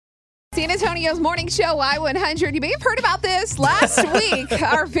San Antonio's morning show, Y100. You may have heard about this last week.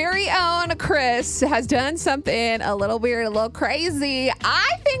 Our very own Chris has done something a little weird, a little crazy, I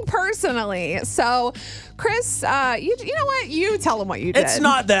think personally. So, Chris, you know what? You tell him what you did. It's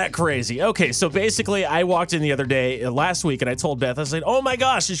not that crazy. Okay, so basically, I walked in the other day, last week, and I told Beth, I was like, oh my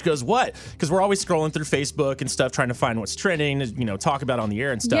gosh. And she goes, what? Because we're always scrolling through Facebook and stuff, trying to find what's trending, talk about on the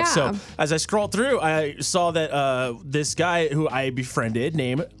air and stuff. Yeah. So as I scrolled through, I saw that this guy who I befriended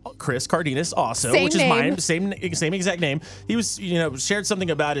named Chris Cardenas also, Same which is name. mine, same exact name. He was, shared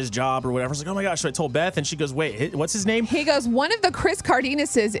something about his job or whatever. I was like, oh my gosh. So I told Beth, and she goes, wait, what's his name? He goes, one of the Chris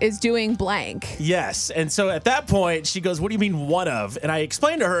Cardenases is doing blank. Yes. And so at that point, she goes, what do you mean one of? And I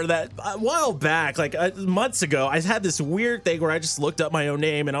explained to her that a while back, months ago, I had this weird thing where I just looked up my own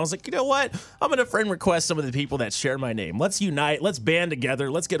name and I was like, you know what? I'm going to friend request some of the people that share my name. Let's unite. Let's band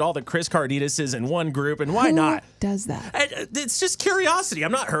together. Let's get all the Chris Cardenases in one group. And why not? Does that? It's just curiosity.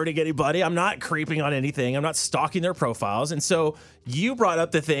 I'm not hurting anybody. I'm not creeping on anything. I'm not stalking their profiles. And so you brought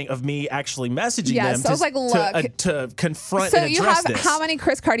up the thing of me actually messaging them So I was like, look, to confront so and address you have this. how many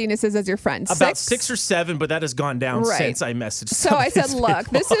Chris Cardenases as your friend? About 6 or 7, but that has gone down since I messaged. So I said, look,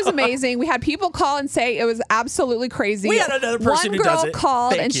 this is amazing. We had people call and say it was absolutely crazy. We had another person who does it. One girl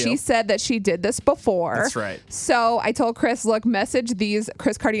called and Thank she you. said that she did this before. That's right. So I told Chris, look, message these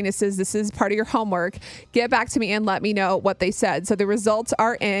Chris Cardenases. This is part of your homework. Get back to me and let me know what they said. So the results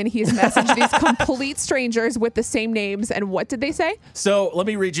are in. He's messaged these complete strangers with the same names. And what did they say? So let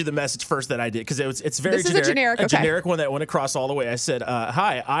me read you the message first that I did, because it's very This is a generic, okay. generic one that went across all the way. I said,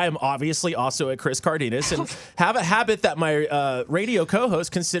 hi, I am obviously also a Chris Cardenas and have a habit that my radio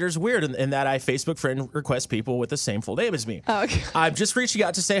co-host considers weird in that I Facebook friend request people with the same full name as me. Oh, okay. I'm just reaching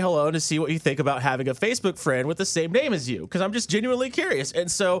out to say hello and to see what you think about having a Facebook friend with the same name as you, because I'm just genuinely curious.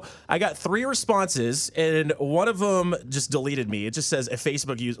 And so I got 3 responses, and one of them just deleted me. It just says a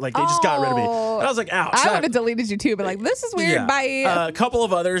Facebook user, like they just got rid of me. And I was like, ouch. I would have deleted you too, but like, this is weird. Yeah. Bye. A couple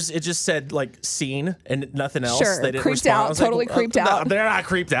of others, it just said like seen and nothing else. Sure. They didn't Creeped respond. out, I was totally like, creeped no, out. they're not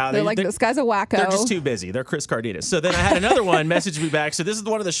creeped out. They're like, this guy's a wacko. They're just too busy. They're Chris Cardenas. So then I had another one message me back. So this is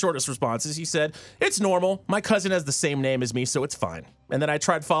one of the shortest responses. He said, it's normal. My cousin has the same name as me, so it's fine. And then I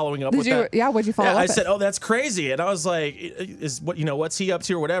tried following up with that. Yeah, what'd you follow up I with? said, oh, that's crazy. And I was like, what's he up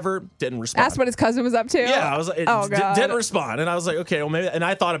to or whatever? Didn't respond. Asked what his cousin was up to? Yeah, I was like, God. didn't respond. And I was like, okay, well, maybe. And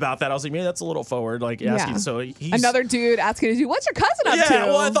I thought about that. I was like, maybe that's a little forward, like asking. Yeah. So he's Another dude asking you, what's your cousin up to? Yeah,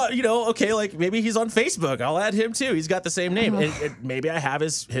 well, I thought, okay, like maybe he's on Facebook. I'll add him too. He's got the same name. And maybe I have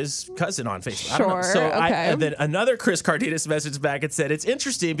his cousin on Facebook. I don't know. Sure, So okay. and then another Chris Cardenas messaged back and said, it's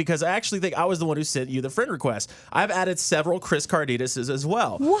interesting because I actually think I was the one who sent you the friend request. I've added several Chris Cardenases as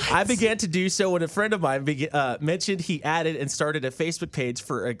well. What? I began to do so when a friend of mine mentioned he added and started a Facebook page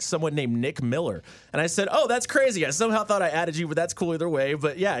for someone named Nick Miller. And I said, oh, that's crazy. I somehow thought I added you, but that's cool either way.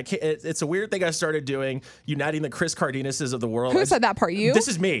 But yeah, it's a weird thing I started doing, uniting the Chris Cardenases of the world. Who said that part? You? This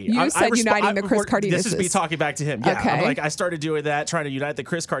is me. You said uniting the Chris Cardenases. This is me talking back to him. Yeah, Okay. I started doing that, trying to unite the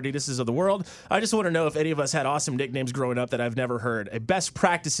Chris Cardenases of the world. I just want to know if any of us had awesome nicknames growing up that I've never heard. Best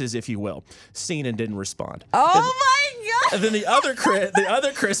practices, if you will. Seen and didn't respond. Oh my God. And then the other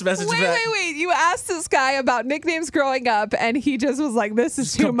Chris messaged back. Wait. You asked this guy about nicknames growing up, and he just was like, this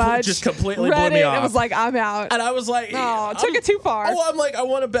is too much. Just completely Read blew me it off. and was like, I'm out. And I was like, Oh, took it too far. Oh, I'm like, I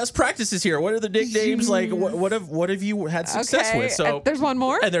want a best practices here. What are the nicknames? Like, what have you had success Okay. with? So And there's one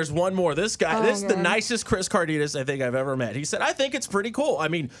more? And there's one more. This guy, Oh, this is the God. nicest Chris Cardenas I think I've ever met. He said, I think it's pretty cool. I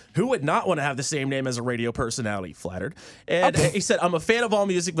mean, who would not want to have the same name as a radio personality? Flattered. And he said, I'm a fan of all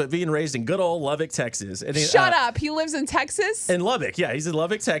music, but being raised in good old Lubbock, Texas. And he, Shut up. He lives in Texas? In Lubbock, yeah, he's in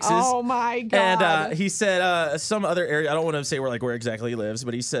Lubbock, Texas. Oh my God. And he said some other area. I don't want to say where exactly he lives,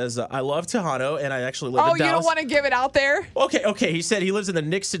 but he says I love Tejano, and I actually live in Dallas. you don't want to give it out there? Okay. He said he lives in the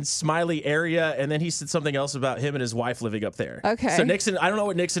Nixon Smiley area, and then he said something else about him and his wife living up there. Okay. So Nixon, I don't know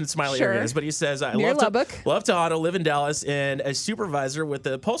what Nixon Smiley Sure. area is, but he says I Near love Lubbock. love Tejano, live in Dallas, and a supervisor with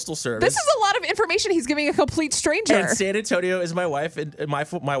the Postal Service. This is a lot of information he's giving a complete stranger. And San Antonio is my wife and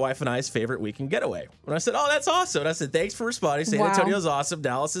my wife and I's favorite weekend getaway. And I said, oh, that's awesome. And I said, thanks for responding. San Wow. Antonio's awesome.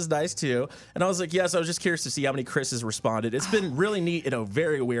 Dallas is nice too. And I was like, yes, I was just curious to see how many Chris's responded. It's been really neat in a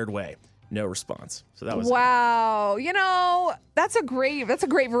very weird way. No response. So that was wow. That's a great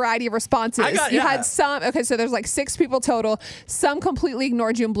variety of responses. You had some, okay, so there's like 6 people total. Some completely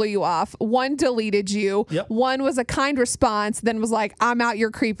ignored you and blew you off. One deleted you. Yep. One was a kind response, then was like, I'm out,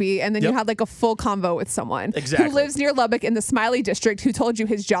 you're creepy. And then you had like a full convo with someone Exactly. who lives near Lubbock in the Smiley district who told you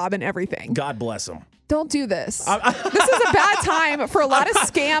his job and everything. God bless him. Don't do this. This is a bad time for a lot of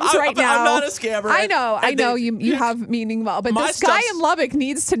scams right now. I'm not a scammer. I know you have meaning well, but this guy in Lubbock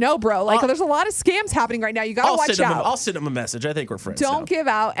needs to know, bro. Like, there's a lot of scams happening right now. You got to watch out. I'll send him a message. I think we're friends. Don't give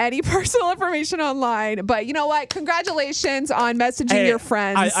out any personal information online. But you know what? Congratulations on messaging your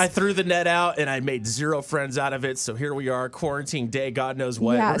friends. I threw the net out and I made 0 friends out of it. So here we are, quarantine day, God knows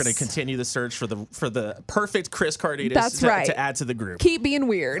what. Yes. We're going to continue the search for the perfect Chris Cardenas That's right. to add to the group. Keep being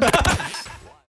weird.